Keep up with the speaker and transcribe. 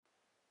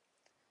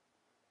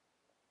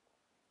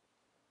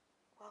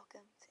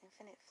Welcome to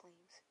Infinite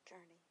Flames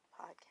Journey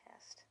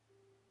Podcast.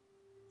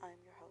 I'm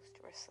your host,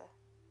 Rissa.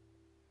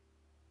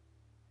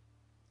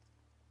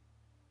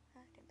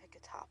 I didn't pick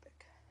a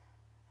topic.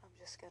 I'm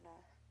just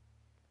gonna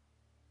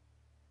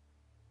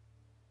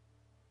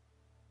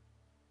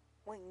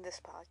wing this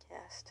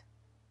podcast.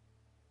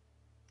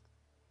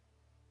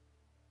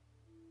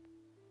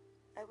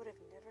 I would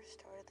have never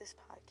started this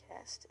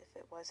podcast if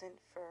it wasn't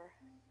for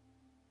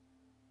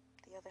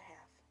the other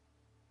half.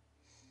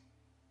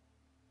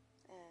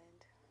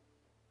 And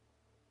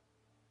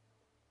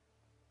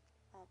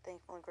I'm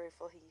thankful and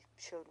grateful he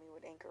showed me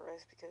what Anchor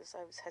is, because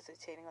I was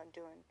hesitating on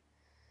doing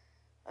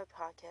a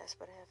podcast,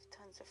 but I have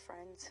tons of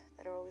friends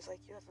that are always like,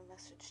 you have a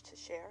message to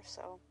share,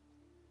 so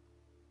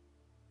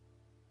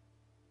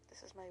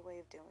this is my way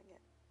of doing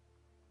it.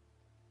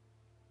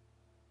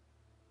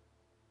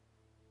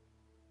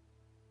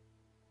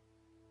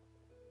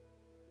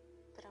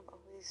 But I'm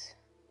always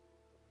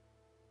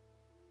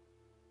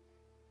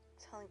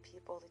telling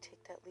people to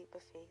take that leap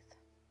of faith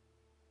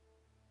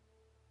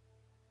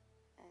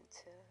and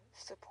to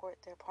support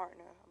their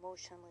partner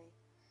emotionally,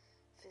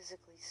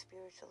 physically,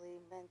 spiritually,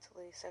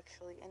 mentally,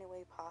 sexually, any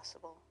way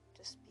possible.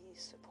 Just be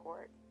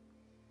support.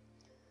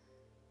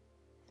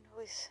 And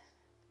always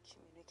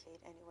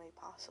communicate any way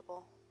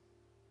possible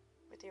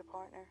with your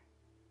partner.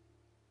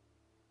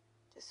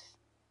 Just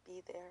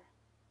be there.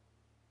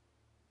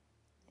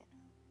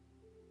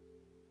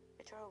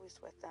 But you're always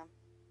with them.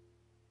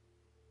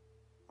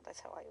 Well, that's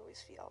how I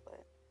always feel,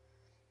 but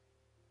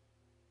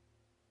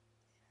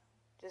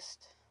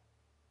just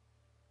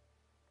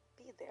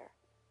be there.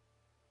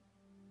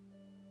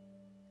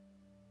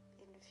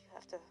 Even if you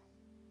have to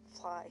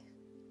fly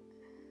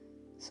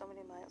so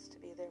many miles to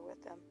be there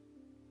with them,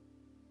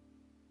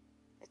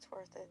 it's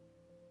worth it.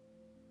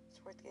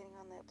 It's worth getting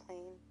on that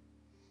plane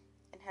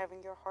and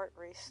having your heart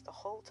race the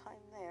whole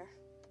time there,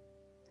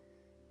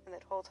 and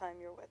that whole time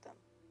you're with them.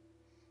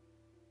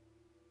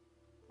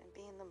 And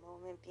be in the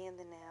moment, be in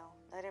the now.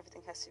 Not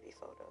everything has to be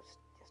photos.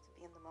 You have to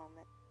be in the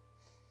moment.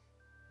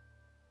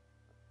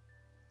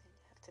 And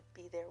you have to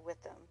be there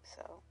with them,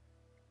 so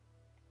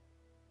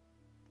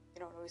you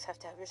don't always have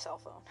to have your cell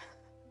phone.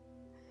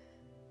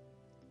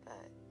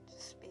 But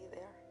just be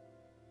there,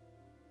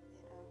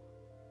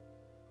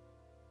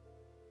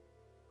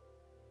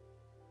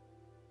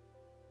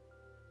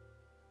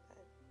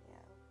 But,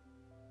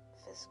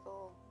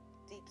 physical,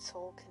 deep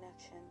soul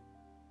connection,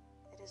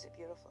 it is a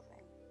beautiful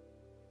thing.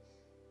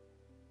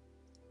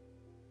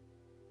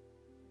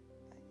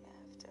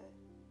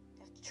 You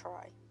have to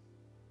try.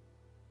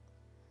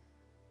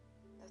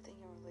 Nothing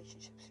in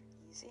relationships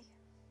are easy,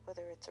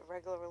 whether it's a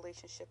regular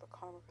relationship, a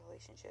karmic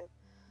relationship,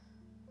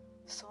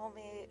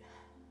 soulmate,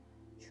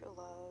 true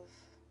love,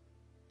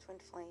 twin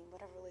flame,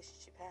 whatever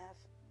relationship you have.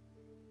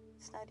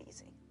 It's not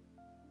easy,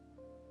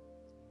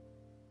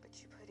 but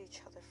you put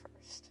each other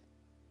first.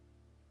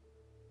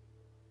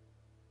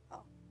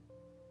 Oh,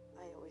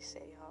 I always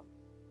say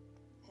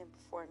him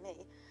before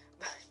me,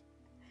 but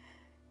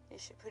you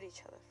should put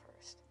each other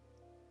first.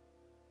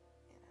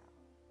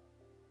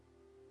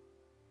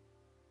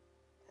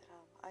 But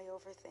I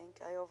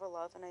overthink, I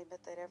overlove, and I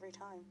admit that every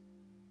time.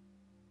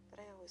 But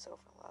I always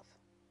overlove.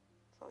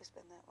 I've always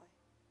been that way.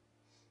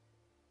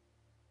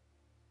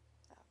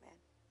 Oh man,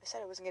 I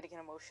said I wasn't going to get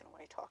emotional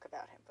when I talk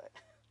about him, but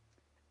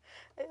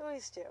I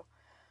always do.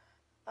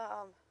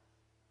 But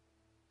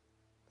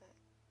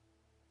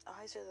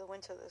eyes are the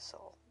window of the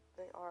soul.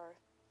 They are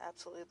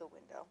absolutely the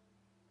window.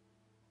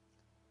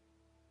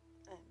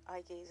 And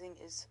eye gazing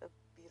is a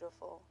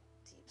beautiful,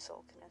 deep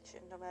soul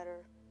connection, no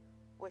matter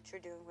what you're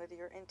doing, whether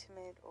you're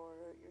intimate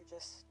or you're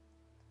just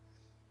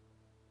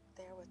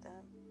there with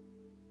them.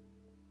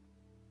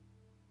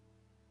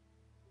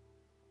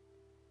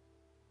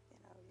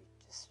 You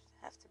just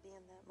have to be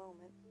in that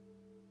moment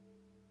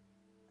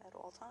at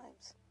all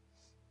times.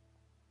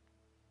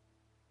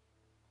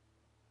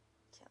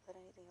 Can't let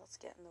anything else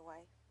get in the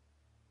way.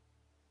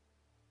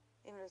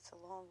 Even if it's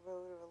a long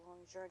road or a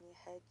long journey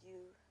ahead,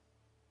 you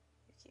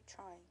keep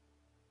trying.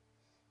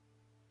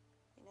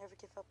 You never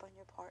give up on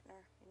your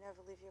partner. You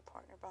never leave your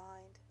partner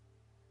behind.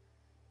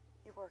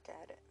 You work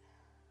at it.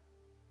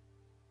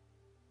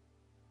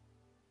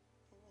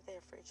 And you're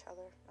there for each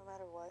other, no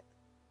matter what.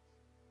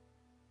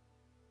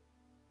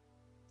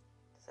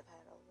 Because I've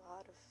had a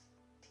lot of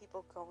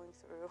people going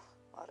through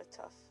a lot of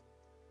tough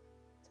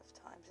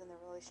times in their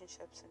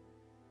relationships, and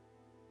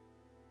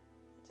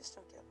you just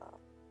don't give up.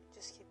 You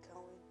just keep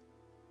going.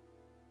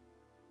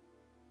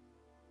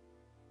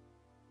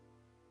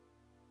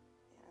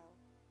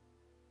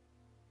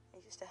 I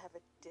used to have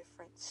a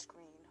different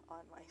screen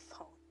on my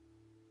phone.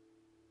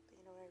 But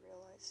you know what I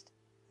realized?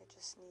 I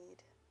just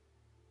need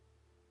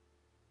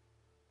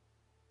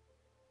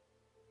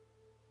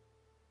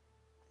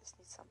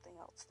something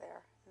else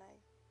there. And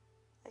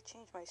I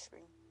changed my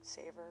screen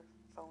saver,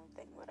 phone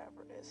thing,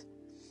 whatever it is.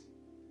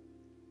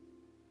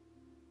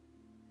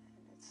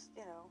 And it's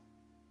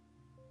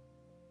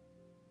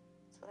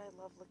what I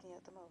love looking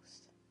at the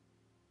most.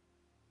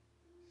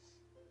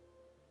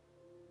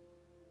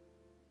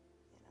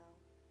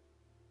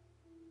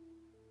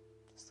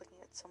 Just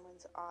at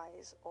someone's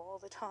eyes all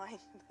the time,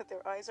 that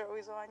their eyes are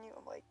always on you.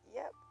 I'm like,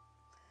 yep.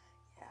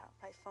 Yeah,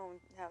 my phone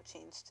now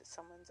changed to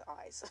someone's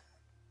eyes.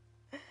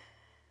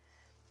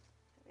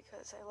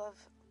 Because I love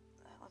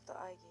the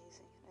eye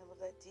gazing, and I love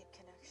that deep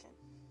connection.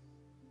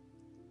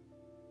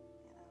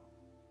 You know,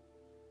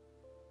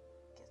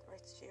 get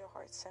right to your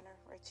heart center,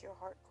 right to your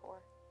heart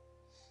core.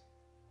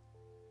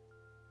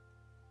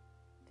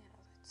 You know,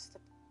 it's the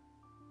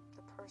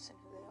person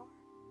who they are.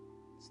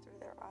 It's through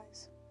their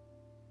eyes.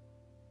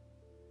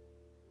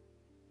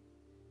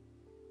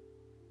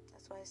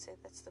 That's why I say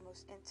that's the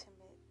most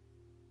intimate,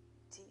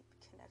 deep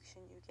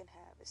connection you can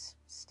have, is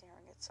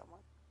staring at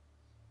someone.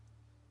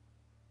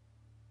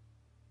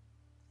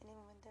 And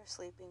even when they're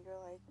sleeping,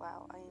 you're like,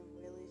 wow, I am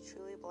really,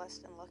 truly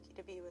blessed and lucky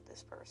to be with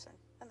this person.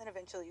 And then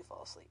eventually you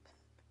fall asleep.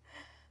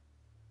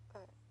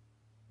 But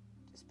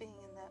just being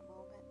in that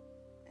moment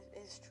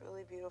is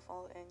truly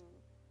beautiful, and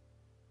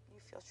you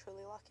feel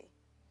truly lucky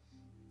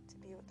to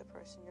be with the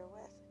person you're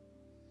with.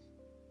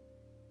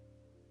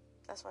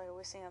 That's why I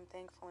always say I'm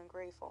thankful and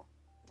grateful,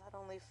 not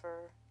only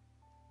for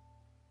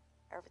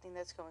everything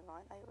that's going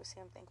on. I always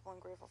say I'm thankful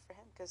and grateful for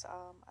him, because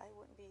I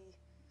wouldn't be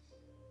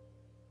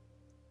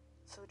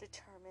so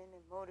determined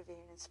and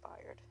motivated and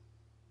inspired,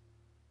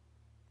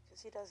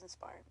 because he does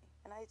inspire me,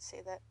 and I'd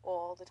say that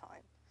all the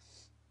time.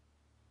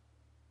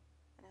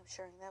 And I'm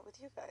sharing that with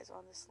you guys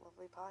on this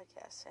lovely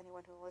podcast.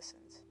 Anyone who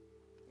listens,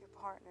 your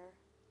partner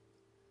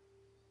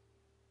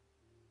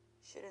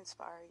should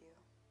inspire you.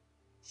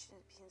 You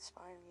should be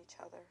inspiring each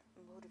other,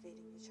 and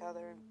motivating each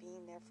other, and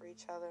being there for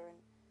each other.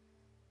 And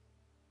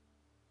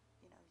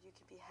you know, you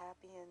can be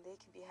happy and they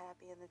can be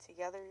happy, and then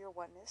together you're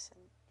oneness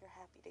and you're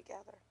happy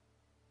together.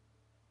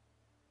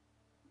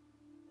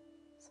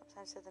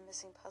 Sometimes they're the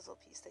missing puzzle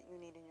piece that you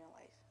need in your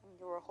life. I mean,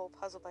 you were a whole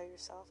puzzle by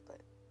yourself, but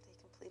they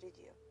completed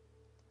you.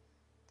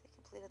 They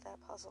completed that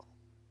puzzle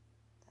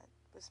that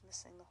was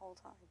missing the whole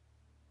time.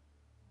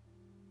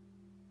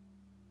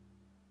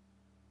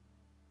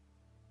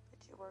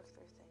 But you work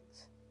through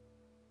things.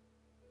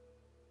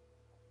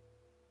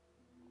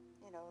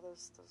 You know,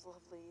 those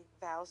lovely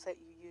vows that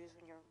you use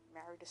when you're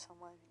married to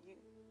someone, you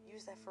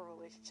use that for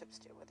relationships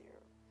too, whether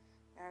you're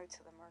married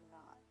to them or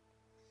not.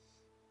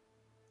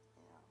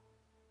 You know,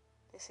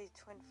 they say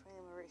twin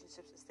flame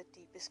relationships is the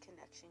deepest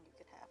connection you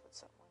can have with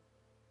someone.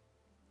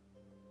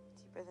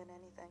 Deeper than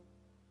anything.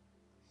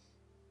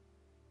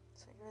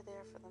 So you're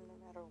there for them no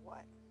matter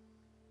what.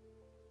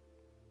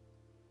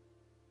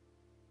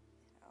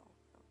 You know,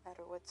 no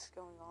matter what's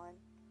going on,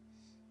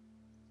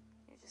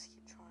 you just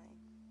keep trying.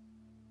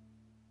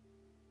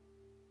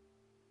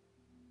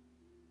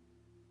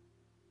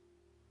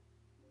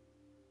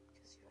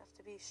 Because you have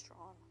to be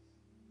strong.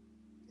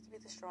 You have to be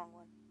the strong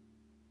one.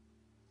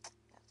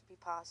 You have to be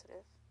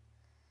positive.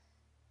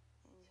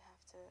 And you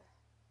have to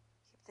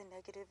keep the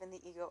negative and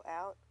the ego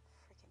out.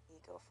 Freaking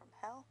ego from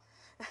hell.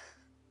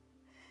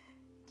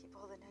 Keep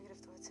all the negative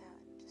thoughts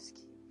out and just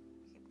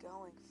keep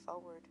going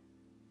forward.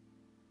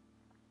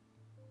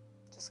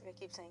 Just like I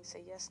keep saying,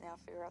 say yes now,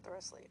 figure out the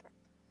rest later.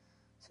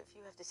 So if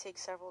you have to take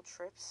several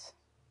trips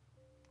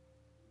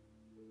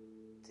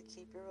to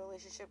keep your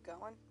relationship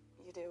going,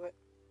 you do it.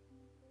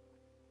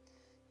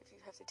 If you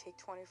have to take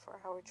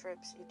 24-hour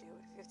trips, you do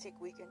it. If you have to take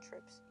weekend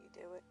trips, you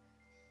do it.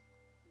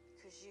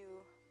 Because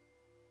you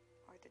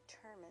are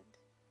determined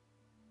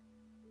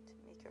to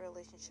make your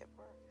relationship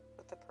work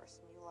with the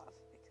person you love,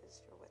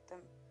 because you're with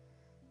them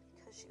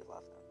because you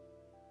love them.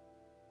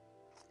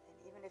 And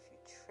even if you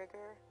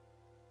trigger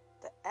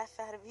the F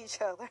out of each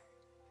other,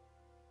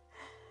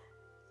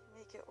 you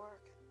make it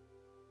work.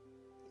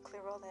 You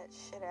clear all that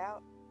shit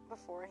out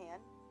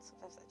beforehand.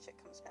 Sometimes that shit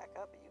comes back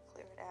up, but you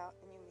clear it out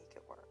and you make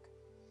it work.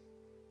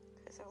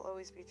 Because there will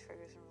always be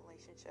triggers in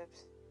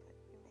relationships, but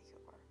you make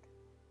it work.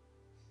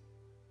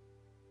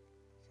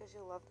 Because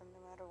you love them no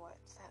matter what.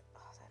 It's that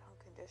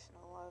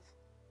unconditional love.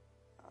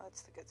 Oh,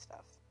 that's the good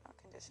stuff.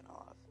 Unconditional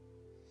love.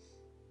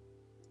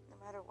 No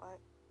matter what,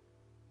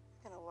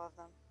 you're going to love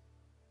them.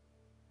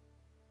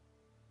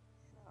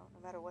 You know, no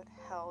matter what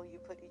hell you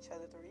put each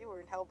other through. You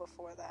were in hell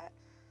before that.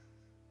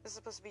 This is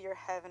supposed to be your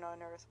heaven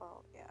on earth.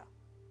 Well, yeah,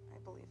 I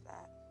believe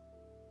that.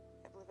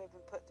 I believe I've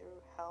been put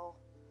through hell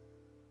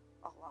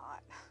a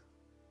lot.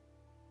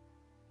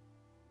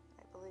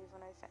 I believe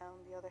when I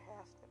found the other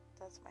half,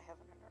 that's my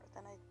heaven on earth.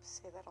 And I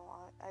say that a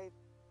lot. I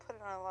put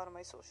it on a lot of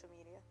my social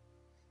media.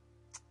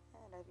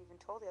 And I've even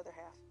told the other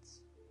half,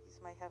 he's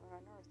my heaven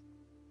on earth.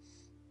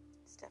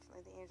 It's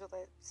definitely the angel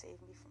that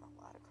saved me from a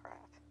lot of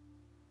crap.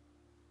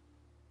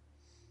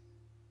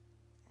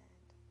 And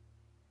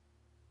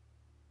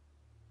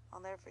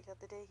I'll never forget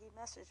the day he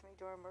messaged me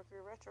during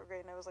Mercury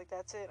retrograde, and I was like,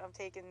 that's it, I'm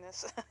taking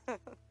this.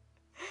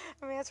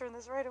 I'm answering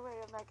this right away.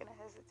 I'm not going to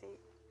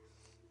hesitate.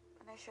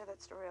 And I share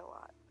that story a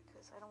lot,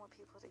 because I don't want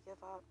people to give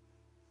up.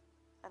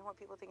 I don't want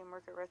people thinking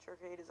Mercury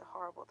retrograde is a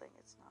horrible thing.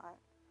 It's not.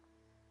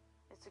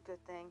 It's a good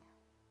thing.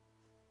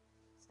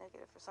 It's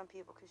negative for some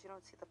people because you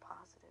don't see the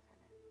positive in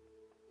it.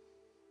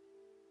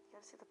 You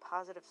gotta see the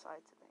positive side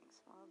to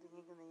things. Well, the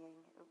yin and the yang,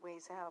 it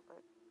weighs out,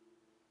 but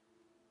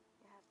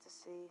you have to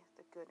see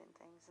the good in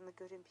things and the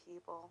good in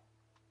people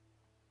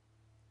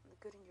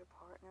good in your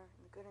partner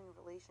and the good in your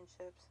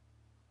relationships.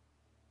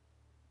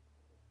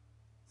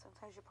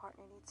 Sometimes your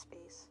partner needs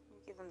space. You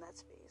give them that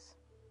space.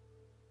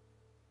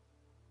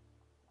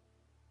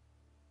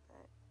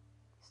 But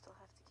you still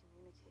have to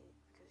communicate,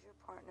 because your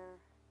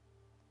partner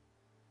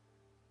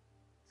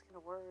is going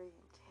to worry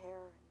and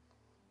care,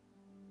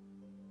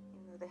 and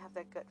even though they have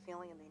that gut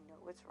feeling and they know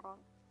it's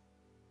wrong,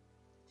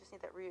 just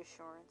need that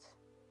reassurance.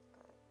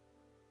 But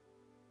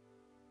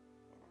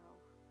you know,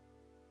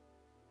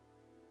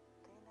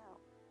 they know.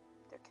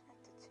 They're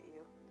connected to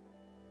you.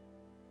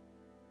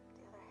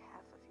 The other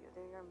half of you,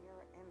 they're your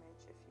mirror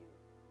image. If you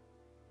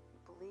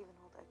believe in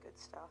all that good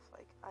stuff,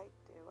 like I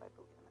do, I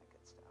believe in that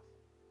good stuff.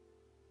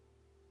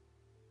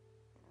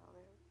 You know,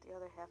 they're the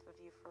other half of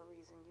you for a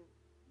reason. You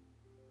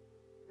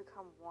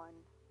become one.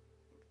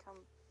 You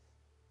become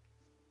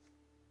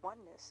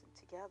oneness and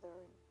together,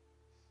 and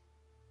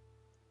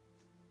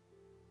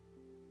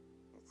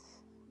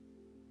it's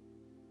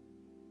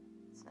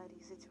not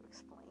easy to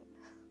explain.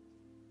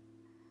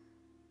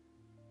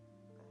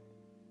 But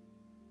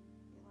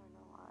you learn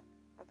a lot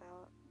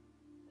about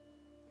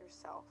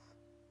yourself,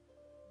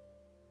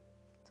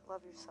 to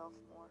love yourself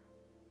more.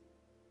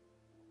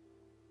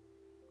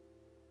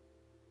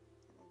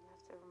 And then you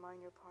have to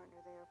remind your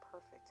partner they are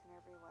perfect in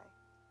every way.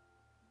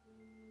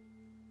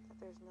 That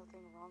there's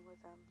nothing wrong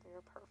with them. They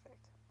are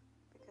perfect.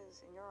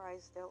 Because in your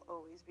eyes, they'll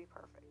always be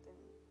perfect. And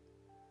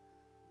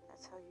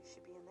that's how you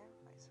should be in their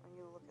eyes when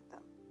you look at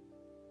them.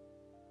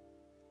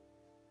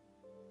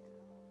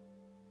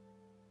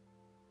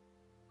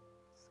 You know,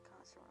 it's a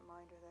constant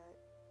reminder that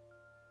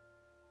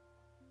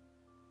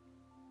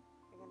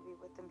you're going to be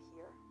with them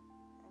here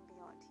and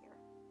beyond here.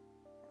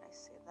 And I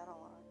say that a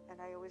lot.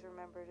 And I always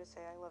remember to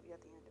say I love you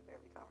at the end of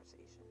every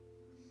conversation.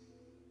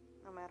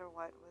 No matter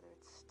what, whether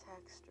it's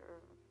text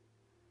or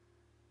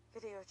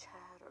video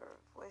chat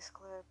or voice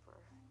clip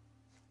or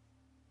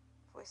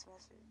voice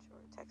message or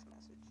text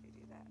message, you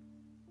do that.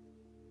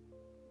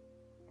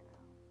 You know.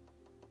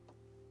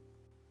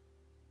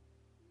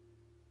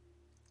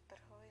 But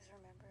always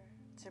remember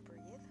to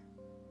breathe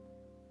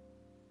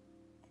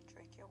and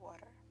drink your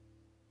water.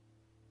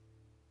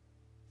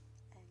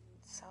 And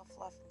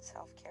self-love and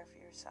self-care for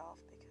yourself,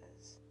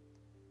 because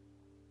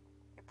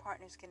your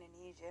partner's going to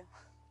need you.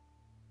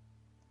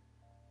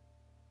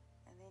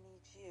 And they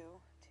need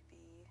you to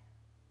be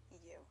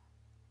you.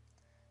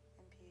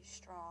 And be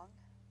strong.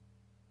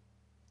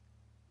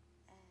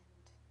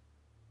 And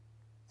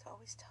to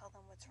always tell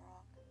them what's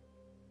wrong.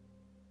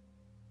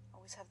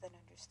 Always have that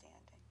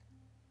understanding.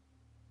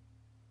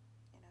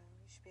 You know,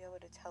 you should be able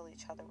to tell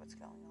each other what's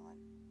going on.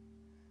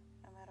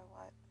 No matter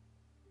what.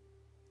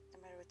 No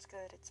matter what's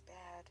good, it's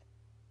bad.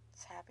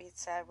 It's happy,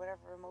 it's sad,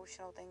 whatever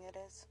emotional thing it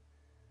is.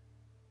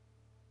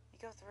 You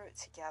go through it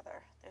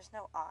together. There's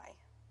no I.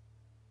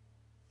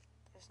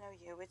 There's no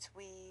you. It's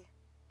we.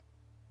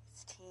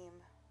 It's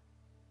team.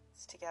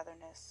 It's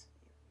togetherness.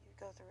 You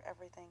go through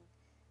everything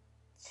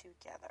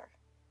together.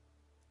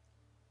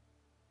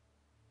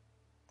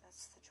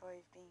 That's the joy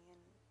of being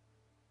in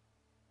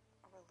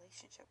a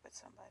relationship with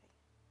somebody.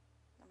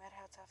 No matter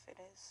how tough it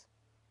is.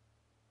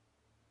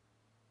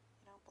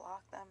 You don't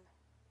block them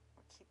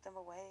or keep them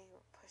away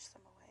or push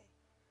them away.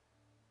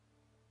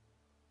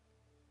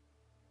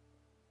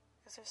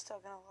 Because they're still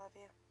going to love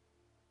you.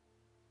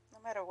 No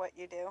matter what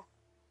you do.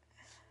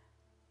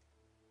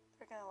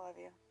 They're going to love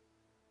you.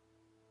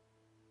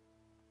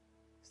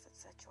 Because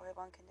it's that joy of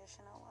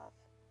unconditional love.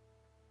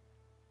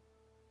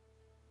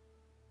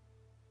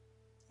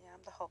 Yeah,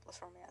 I'm the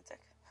hopeless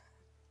romantic.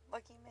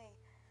 Lucky me.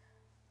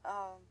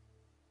 Yeah.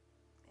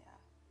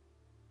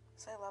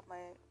 Because I love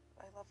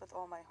with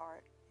all my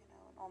heart, you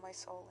know, and all my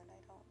soul, and I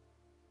don't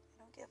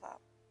give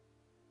up.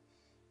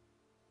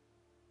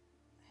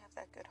 I have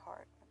that good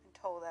heart. I've been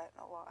told that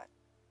a lot.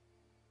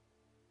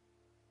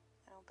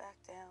 I don't back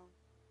down.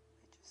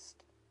 I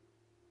just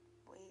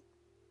wait.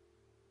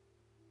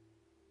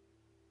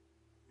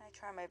 And I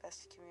try my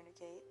best to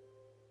communicate.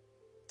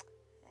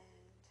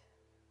 And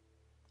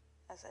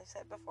as I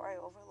said before, I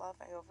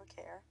overlove, I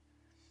overcare.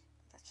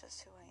 That's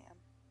just who I am.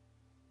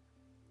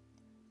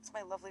 It's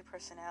my lovely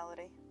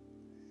personality.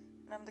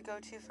 And I'm the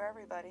go-to for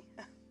everybody.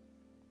 But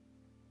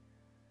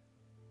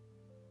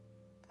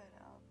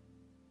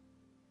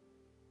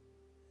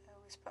I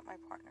always put my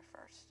partner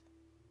first.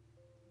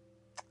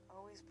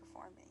 Always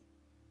before me.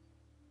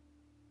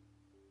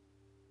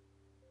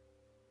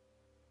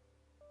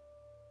 I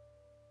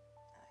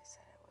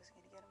said I wasn't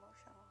going to get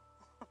emotional.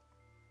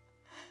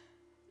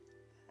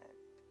 But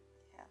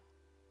yeah.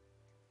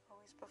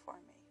 Always before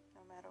me,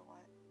 no matter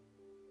what.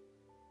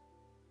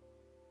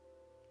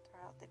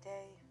 Throughout the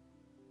day,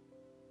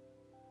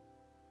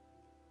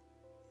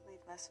 you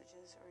leave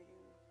messages or you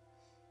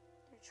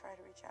try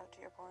to reach out to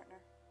your partner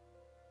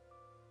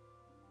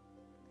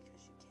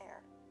because you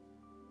care.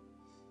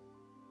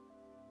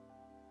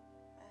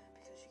 And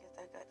because you get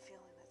that gut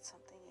feeling that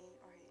something ain't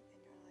right,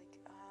 and you're like,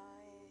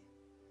 I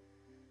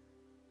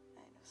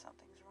know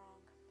something's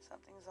wrong,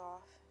 something's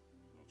off.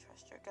 You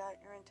trust your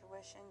gut, your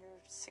intuition, your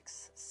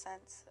sixth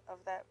sense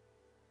of that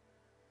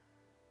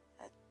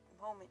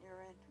moment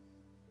you're in.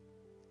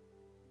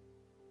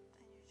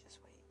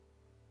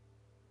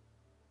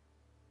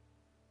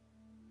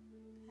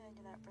 and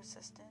you're not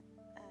persistent,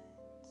 and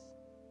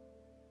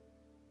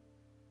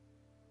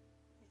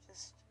you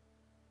just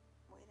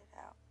wait it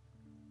out.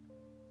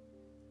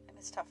 And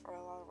it's tough for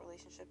a lot of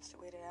relationships to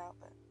wait it out,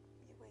 but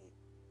you wait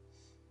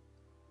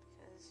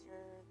because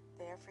you're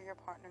there for your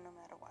partner no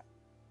matter what.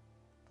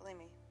 Believe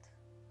me,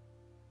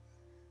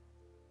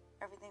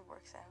 everything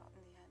works out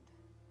in the end.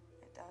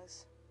 It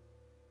does.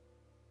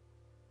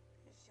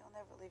 Because you'll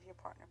never leave your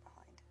partner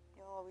behind.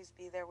 You'll always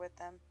be there with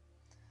them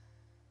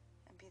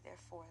and be there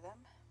for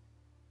them.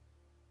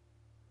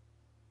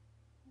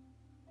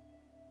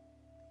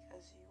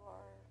 Because you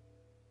are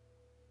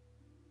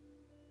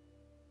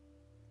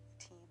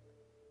a team.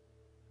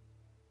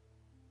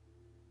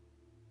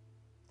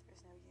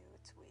 There's no you,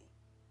 it's we.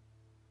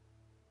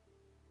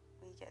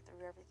 We get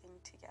through everything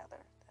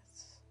together.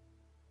 That's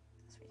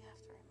what you have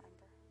to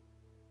remember.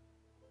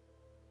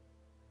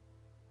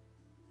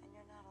 And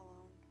you're not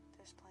alone.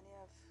 There's plenty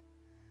of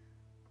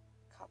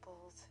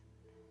couples,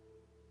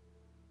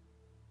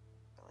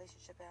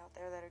 relationship out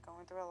there that are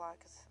going through a lot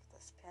because of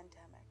this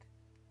pandemic.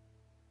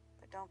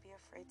 But don't be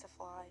afraid to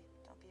fly.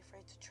 Don't be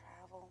afraid to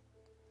travel.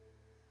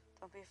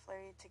 Don't be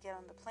afraid to get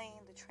on the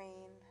plane, the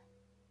train,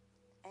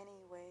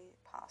 any way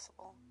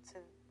possible to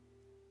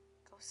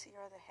go see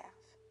your other half.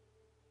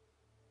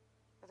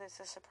 Whether it's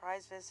a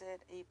surprise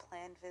visit, a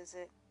planned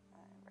visit,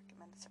 I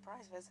recommend the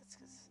surprise visits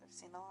because I've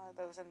seen a lot of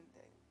those and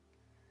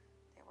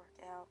they work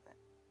out. But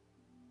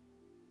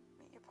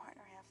meet your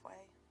partner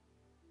halfway.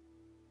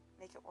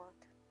 Make it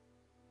work.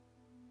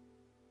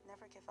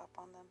 Never give up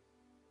on them.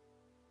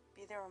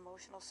 Be their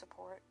emotional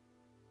support.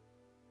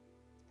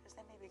 Because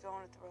they may be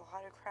going through a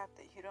lot of crap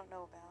that you don't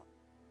know about.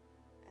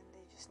 And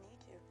they just need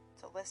you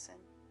to listen,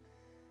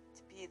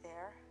 to be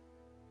there,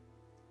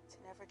 to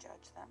never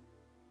judge them,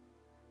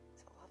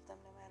 to love them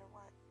no matter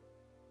what.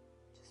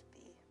 Just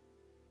be.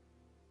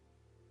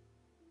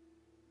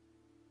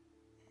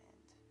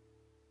 And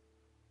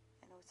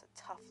I know it's a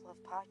tough love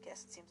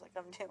podcast, it seems like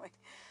I'm doing,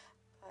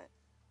 but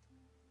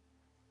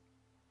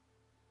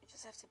you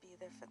just have to be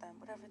there for them.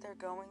 Whatever they're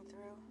going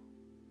through,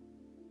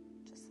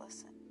 just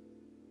listen.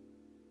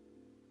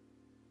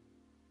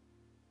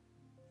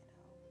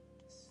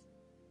 Just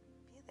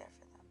be there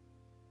for them.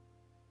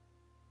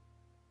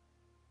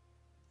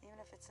 Even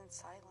if it's in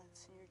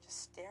silence and you're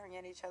just staring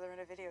at each other in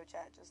a video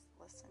chat, just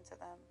listen to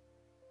them.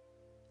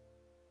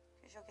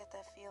 Because you'll get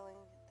that feeling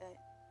that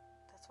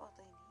that's what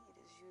they need,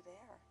 is you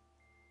there.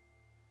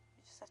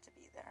 You just have to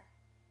be there.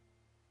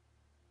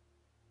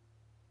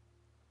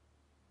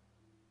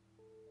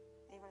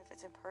 Even if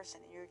it's in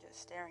person and you're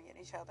just staring at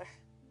each other,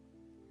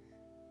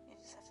 you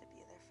just have to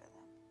be there for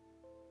them.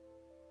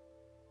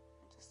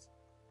 And just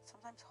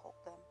sometimes hold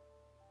them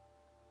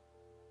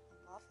and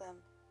love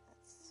them.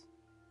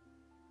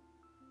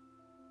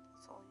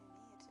 That's all you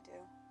need to do.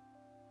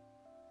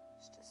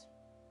 Just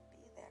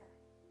be there.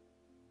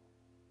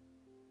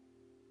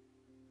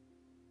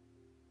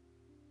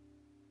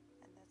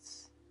 And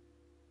that's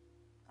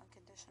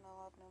unconditional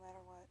love no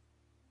matter what.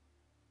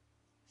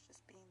 It's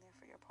just being there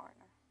for your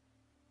partner.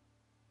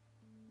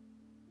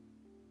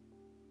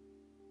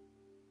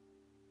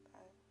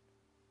 But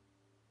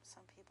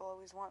some people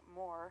always want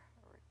more,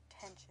 or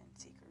attention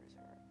seekers,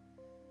 or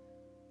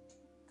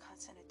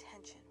constant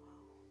attention.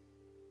 Well,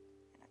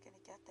 you're not going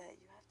to get that.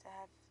 You have to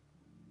have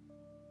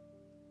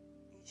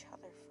each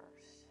other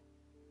first.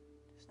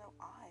 There's no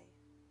I.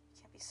 You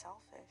can't be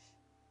selfish.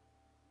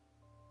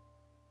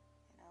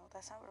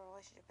 That's not what a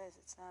relationship is.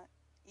 It's not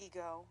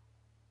ego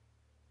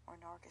or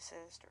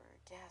narcissist or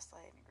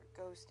gaslighting or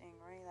ghosting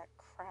or any of that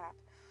crap.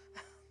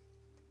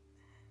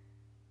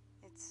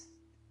 It's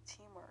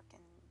teamwork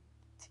and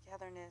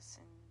togetherness,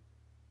 and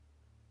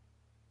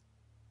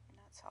you're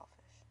not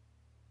selfish.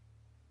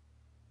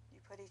 You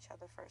put each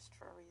other first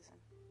for a reason.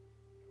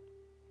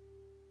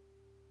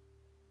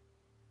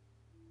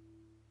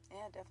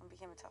 Yeah, it definitely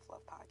became a tough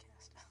love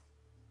podcast.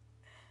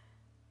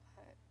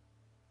 But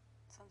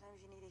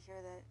sometimes you need to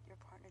hear that your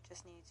partner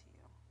just needs you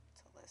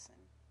to listen.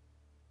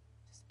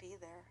 Just be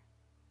there.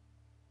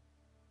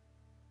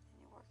 And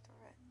you work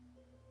through it.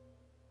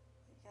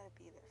 But you gotta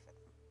be there for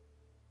them.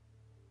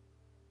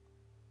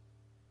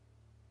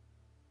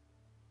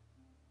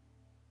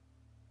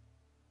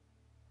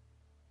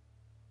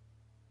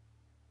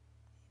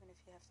 Even if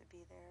you have to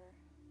be there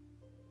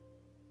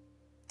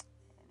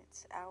and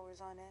it's hours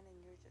on end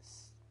and you're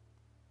just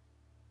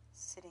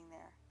sitting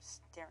there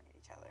staring at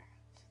each other.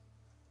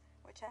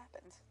 Which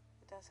happens.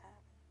 It does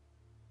happen.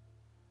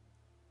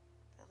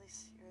 But at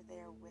least you're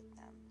there with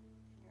them.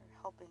 And you're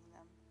helping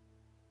them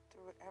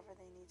through whatever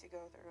they need to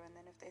go through. And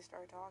then if they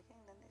start talking,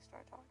 then they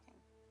start talking.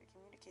 They're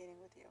communicating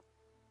with you.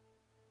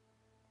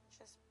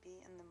 Just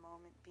be in the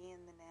moment. Be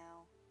in the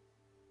now.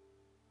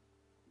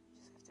 You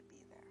just have to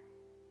be there.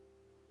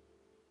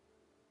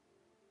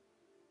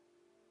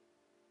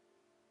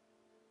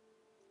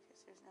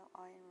 Because there's no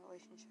I in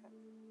relationship.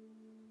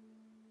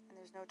 And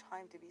there's no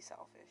time to be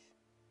selfish.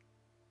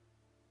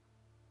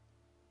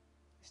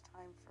 There's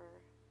time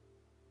for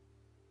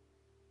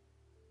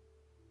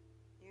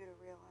you to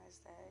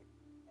realize that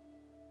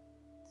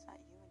it's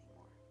not you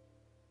anymore.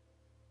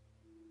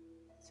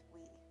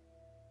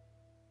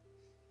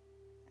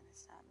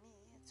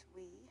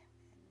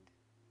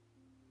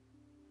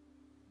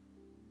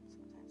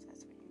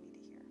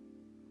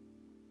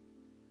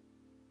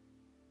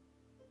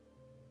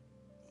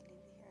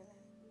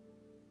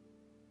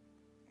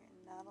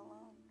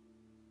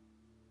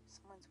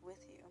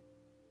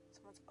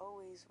 someone's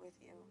always with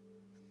you.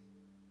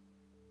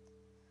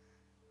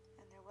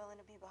 And they're willing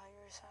to be by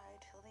your side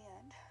till the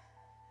end.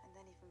 And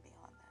then even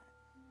beyond that.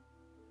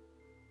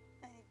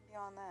 And even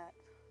beyond that.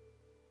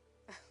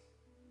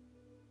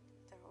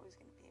 They're always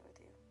going to be with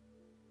you.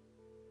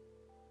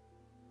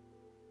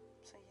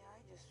 So yeah,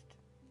 I just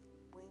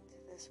winged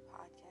this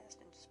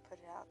podcast and just put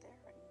it out there,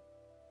 and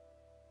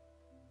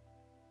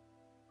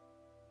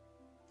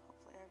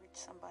hopefully I reach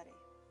somebody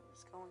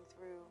who's going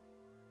through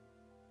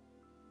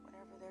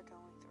whatever they're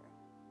going through.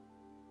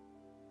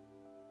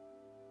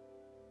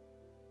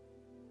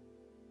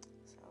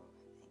 So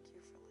thank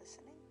you for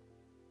listening,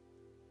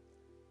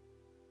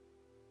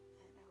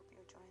 and I hope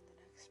you join the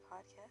next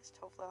podcast.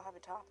 Hopefully I'll have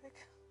a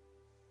topic.